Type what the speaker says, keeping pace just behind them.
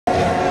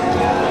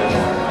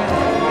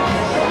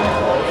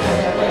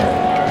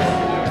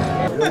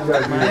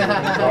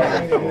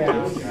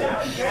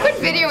Quit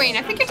videoing.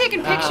 I think you're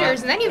taking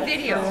pictures and then you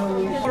video.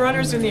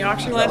 Runners in the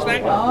auction last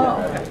night,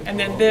 and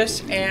then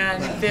this,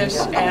 and that's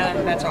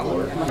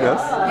all.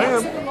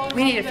 Yes?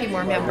 We need a few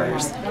more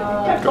members.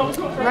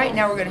 Right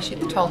now we're going to shoot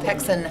the tall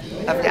Texan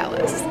of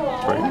Dallas.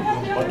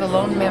 Right. The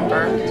lone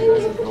member,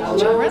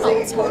 Joe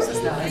Reynolds.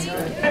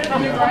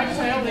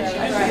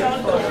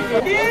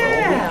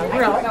 Yeah,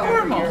 we're all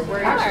normal.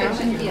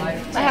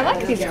 I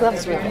like these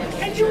gloves with it.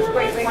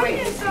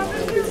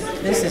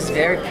 This is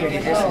very pretty.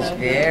 This is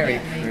very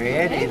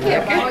pretty. Look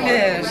at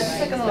this.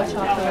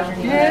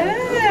 Yeah.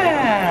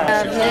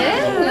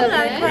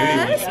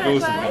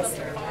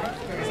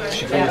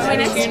 Too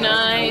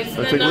nice.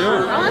 I'll take you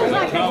out.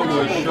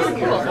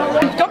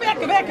 Go back,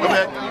 go back, go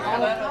back.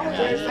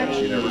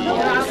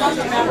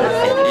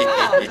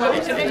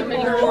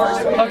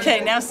 Okay,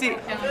 now see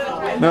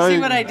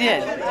what I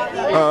did.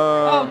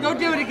 Oh, go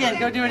do it again.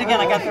 Go do it again.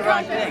 I got the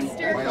wrong thing.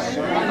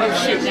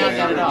 Oh shoot! Now I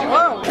got it all.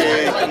 Whoa.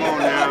 Okay, come on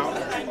now.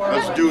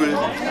 Let's do it. I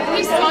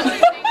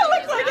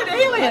look like an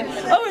alien.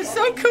 Oh, it's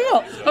so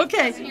cool.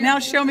 Okay, now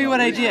show me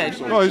what I did.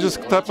 Oh, you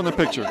just tap on the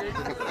picture.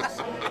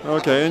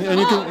 Okay, and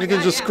you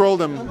can just scroll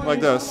them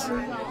like this.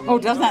 Oh,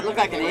 doesn't that look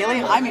like an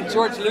alien? I mean,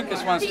 George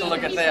Lucas wants to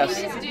look at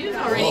this.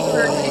 Already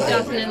for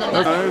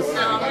 2011.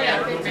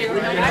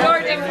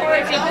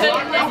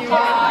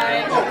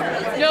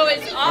 No,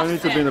 it's I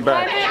need to be in the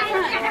back.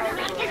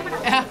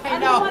 I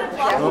know.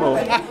 Oh.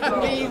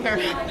 Me either.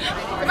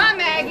 Come on,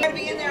 Meg. I'll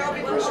be in there. I'll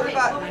be for sure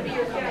about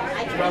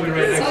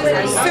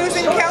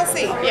Susan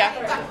Kelsey. Yeah.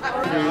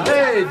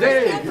 Hey,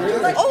 Dave.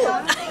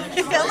 Oh.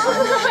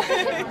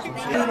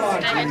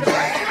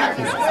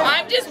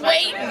 I'm just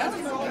waiting. That's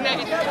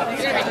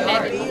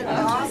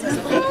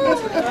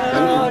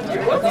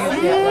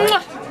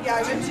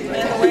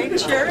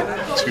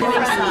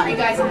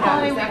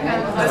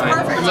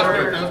perfect.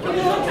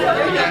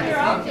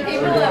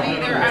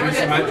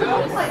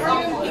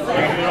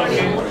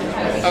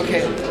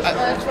 Okay.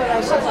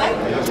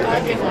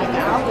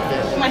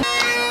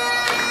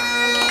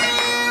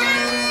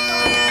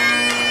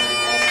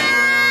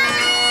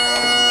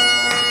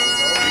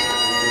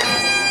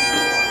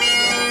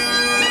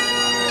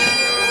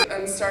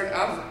 Start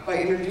off by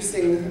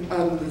introducing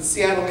the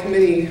Seattle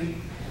Committee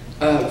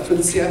for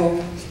the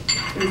Seattle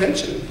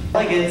Convention.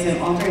 Delegates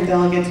and alternate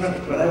delegates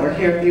that were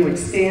here, if you would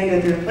stand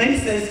at their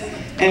places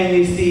and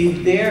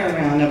receive their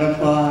round of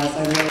applause.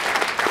 I really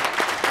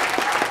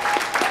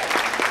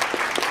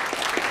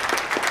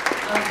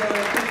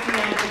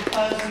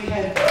because we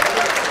had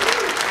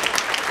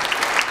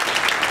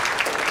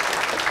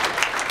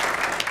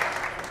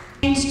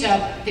changed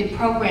up the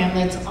program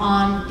that's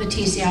on the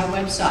TCI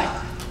website.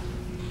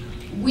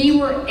 We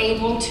were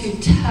able to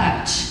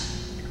touch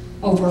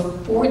over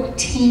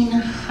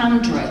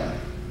 1,400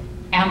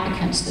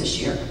 applicants this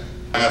year.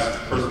 The last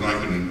person I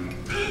can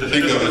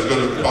think of is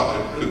going to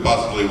could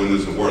possibly win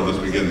this award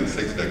unless we get in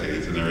 6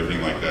 decades and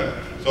everything like that.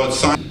 So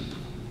it's a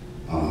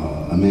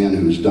man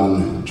who's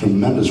done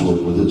tremendous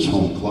work with his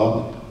home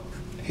club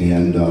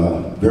and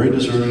very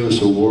deserving of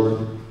this award,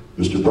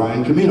 Mr.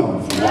 Brian Camino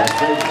from Las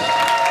Vegas.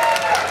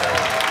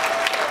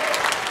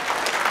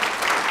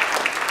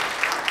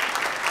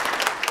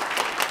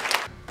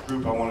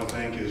 Group I want to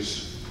thank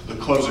is the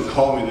clubs that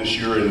called me this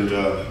year and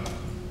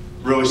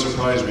really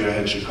surprised me. I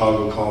had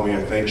Chicago call me.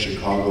 I thanked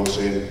Chicago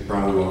saying,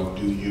 Brian, we want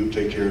to do you,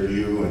 take care of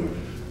you. And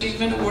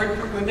Achievement Award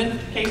for Women,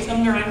 Kay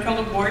Sumner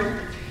Einfeld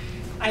Award.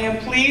 I am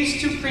pleased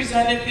to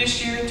present it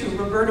this year to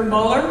Roberta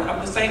Muller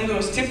of the St.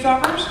 Louis Tip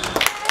Toppers.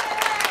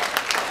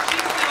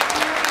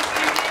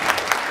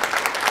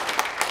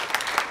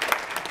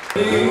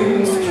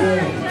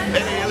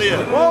 Hey,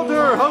 Elliot.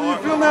 Walter, how do you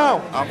feel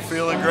now? I'm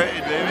feeling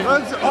great, baby.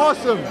 That's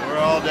awesome. We're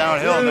all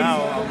downhill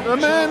now. The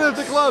man at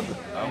the club.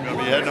 I'm going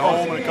to be heading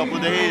home in a couple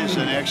of days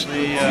and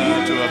actually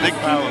to a big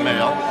pile of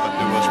mail,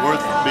 but it was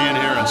worth being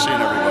here and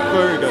seeing everybody.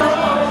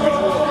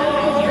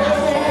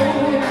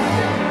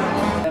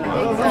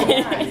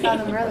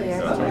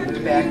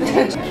 Very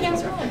good.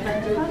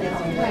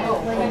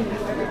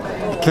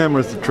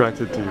 Camera's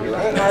attracted to you.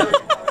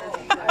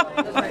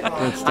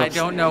 I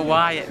don't know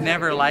why it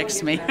never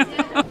likes me.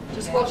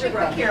 Just hold your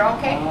breath here,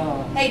 okay?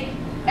 Hey.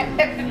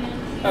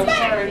 Oh,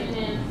 sorry.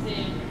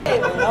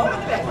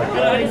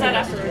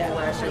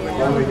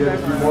 When we get a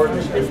few more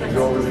descriptions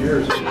over the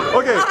years.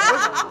 Okay.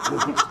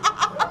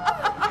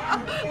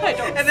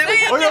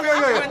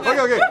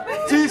 Okay.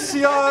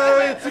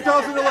 TCI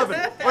 2011.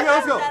 Okay,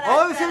 let's go.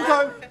 All at the same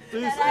time.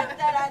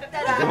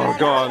 Oh,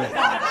 God.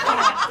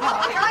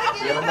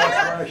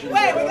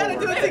 Wait, we gotta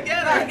do it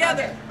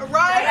together.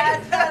 Right.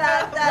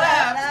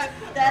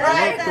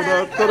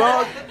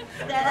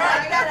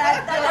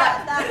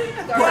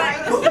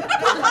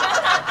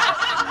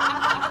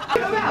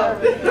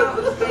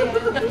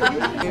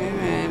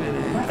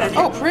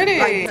 Oh, pretty.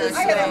 Are you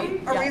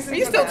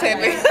still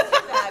taping?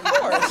 Of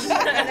course.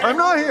 I'm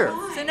not here.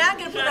 So now I'm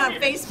going to put it on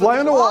Facebook. Fly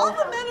on the wall. All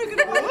the men are going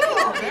to put it on.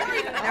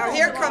 Now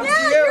here comes you.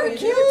 You're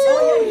cute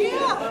too.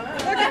 Yeah.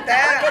 Look at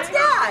that. Look at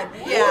that.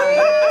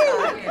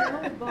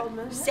 Yeah.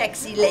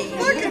 Sexy lady.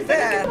 Look at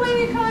that.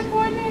 Color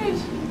coordinated.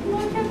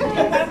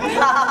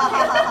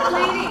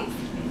 Ladies,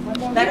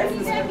 let's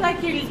pretend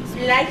like you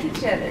like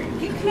each other.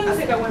 Get close. I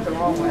think I went the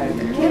wrong way.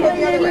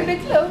 Get a little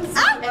bit close.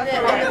 And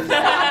then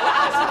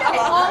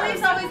always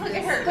look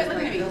at her. Quit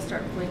looking at me. You'll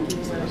start blinking.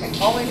 Okay.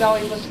 Always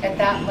look at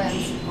that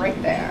lens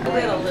right there.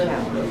 Little.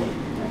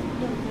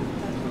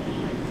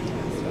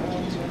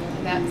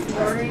 That's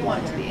where you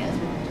want to be in.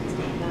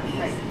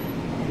 Right.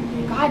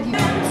 God, you.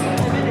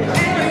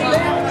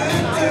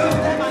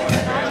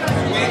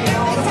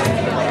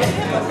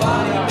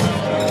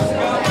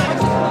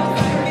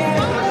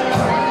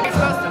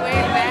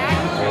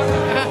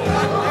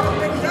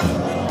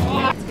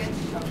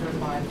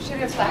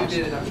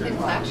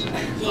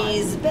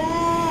 He's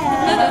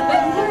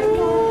back.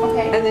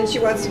 Okay. And then she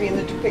wants to be in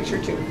the picture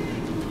too.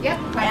 Yep.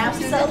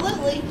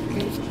 Absolutely.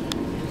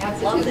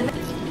 Absolutely.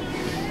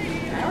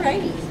 All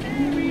righty.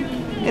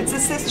 It's a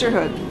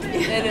sisterhood.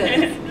 It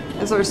is.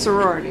 It's our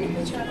sorority. Do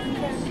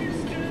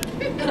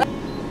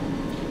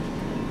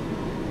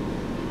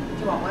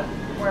you want one?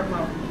 Or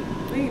more?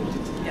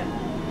 Yeah.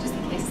 Just in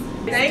case.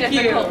 Thank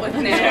you. Difficult with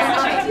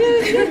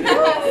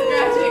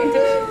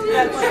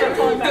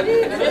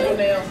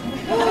nails.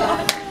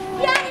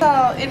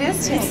 Oh, it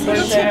is tasty.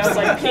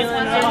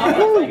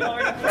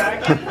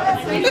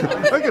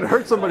 I could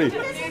hurt somebody.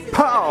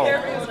 Pow!